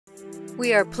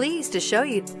We are pleased to show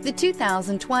you the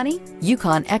 2020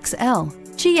 Yukon XL.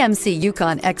 GMC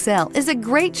Yukon XL is a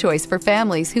great choice for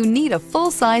families who need a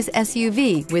full-size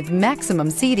SUV with maximum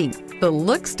seating. The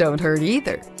looks don't hurt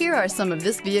either. Here are some of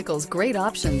this vehicle's great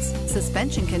options: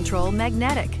 suspension control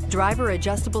magnetic, driver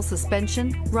adjustable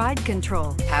suspension, ride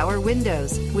control, power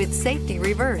windows with safety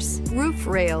reverse, roof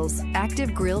rails,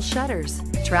 active grille shutters,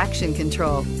 traction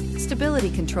control, stability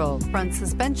control, front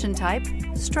suspension type,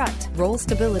 strut, roll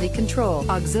stability control,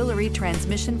 auxiliary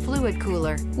transmission fluid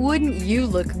cooler. Wouldn't you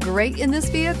look great in this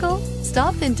vehicle?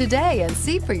 Stop in today and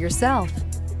see for yourself.